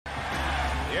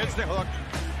Here's the hook.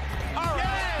 All right.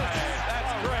 Yes!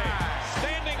 That's great.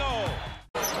 Standing O.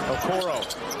 Okoro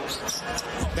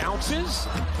bounces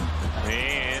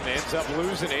and ends up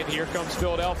losing it. Here comes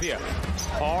Philadelphia.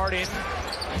 Harden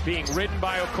being ridden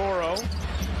by Okoro.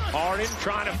 Harden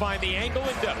trying to find the angle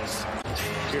and does.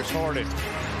 Here's Harden.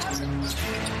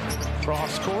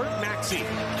 Cross court, Maxey.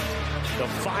 The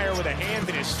fire with a hand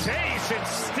in his face and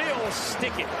still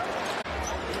stick it.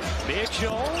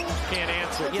 Mitchell can't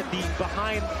answer. Yet the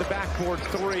behind the backboard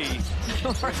three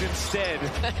is instead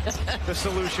the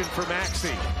solution for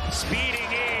Maxey.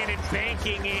 Speeding in and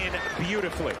banking in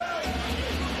beautifully.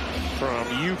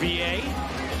 From UVA.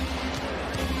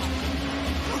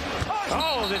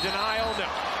 Oh, the denial, no.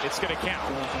 It's going to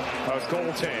count. A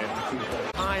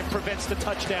goaltend. Time prevents the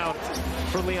touchdown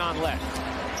for Leon Lett.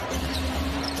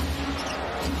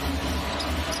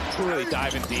 Really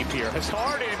diving deep here. As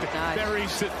Harden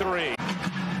buries the three.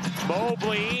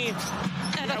 Mobley.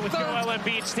 And with Joel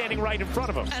Embiid standing right in front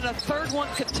of him. And a third one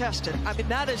contested. I mean,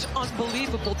 that is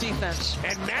unbelievable defense.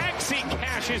 And Maxey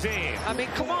cashes in. I mean,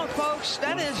 come on, folks.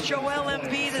 That is Joel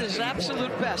Embiid at his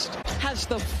absolute best. Has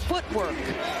the footwork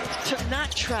to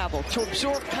not travel, to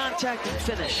absorb contact and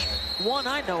finish. One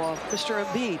I know of, Mr.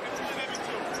 Embiid.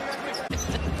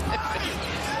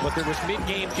 But there was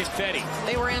mid-game confetti.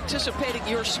 They were anticipating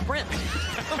your sprint.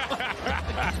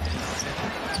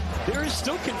 There is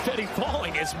still confetti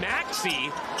falling as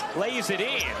Maxey lays it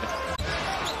in.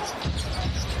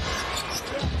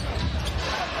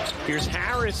 Here's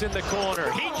Harris in the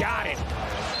corner. He got it.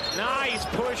 Nice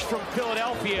push from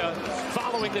Philadelphia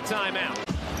following the timeout.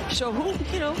 So who,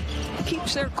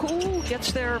 keeps their cool,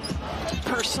 gets their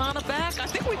persona back? I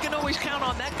think we can always count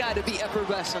on that guy to be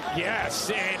effervescent. Yes,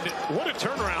 and what a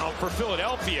turnaround for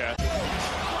Philadelphia.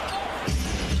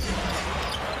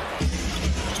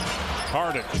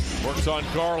 Harden works on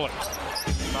Garland.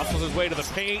 Muscles his way to the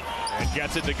paint and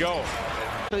gets it to go.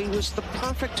 So he was the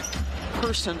perfect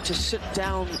person to sit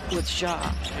down with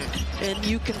Ja. And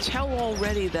you can tell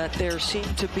already that there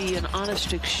seemed to be an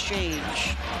honest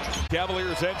exchange.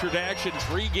 Cavaliers entered action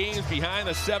 3 games behind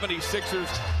the 76ers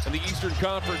in the Eastern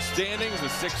Conference standings. The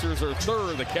Sixers are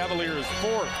third, the Cavaliers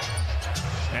fourth.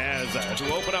 As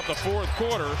to open up the fourth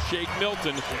quarter, Shake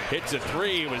Milton hits a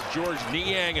three. It was George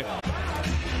Niang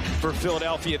for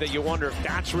Philadelphia that you wonder if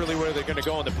that's really where they're going to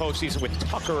go in the postseason with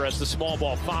Tucker as the small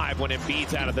ball 5 when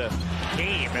Embiid's out of the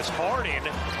game. As Harden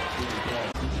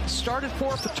started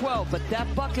 4 for 12, but that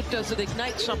bucket doesn't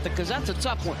ignite something because that's a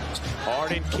tough one.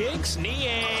 Harden kicks,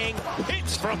 Niang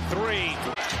hits from 3.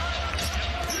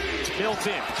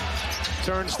 Milton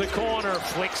turns the corner,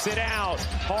 flicks it out.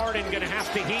 Harden gonna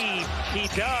have to heave. He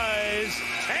does,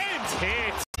 and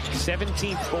hits.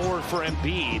 17th board for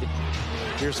Embiid.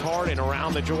 Here's Harden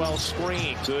around the Joel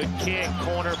screen. Good kick,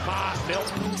 corner pop.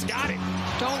 Milton's got it.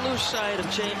 Don't lose sight of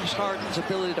James Harden's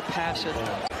ability to pass it.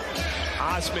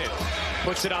 Osman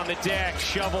puts it on the deck,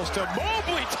 shovels to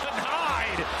Mobley,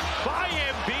 denied by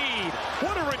Embiid.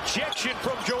 What a rejection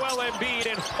from Joel Embiid,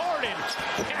 and Harden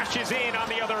cashes in on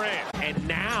the other end. And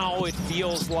now it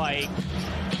feels like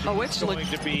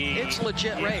it's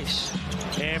legit race.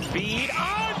 Embiid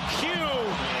on cue.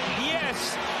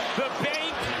 Yes, the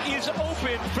bank is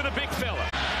open for the big fella.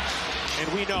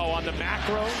 And we know on the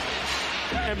macro,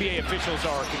 NBA officials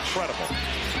are incredible.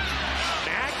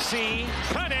 Maxey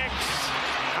connects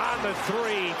on the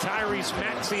 3. Tyrese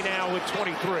Maxey now with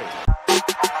 23.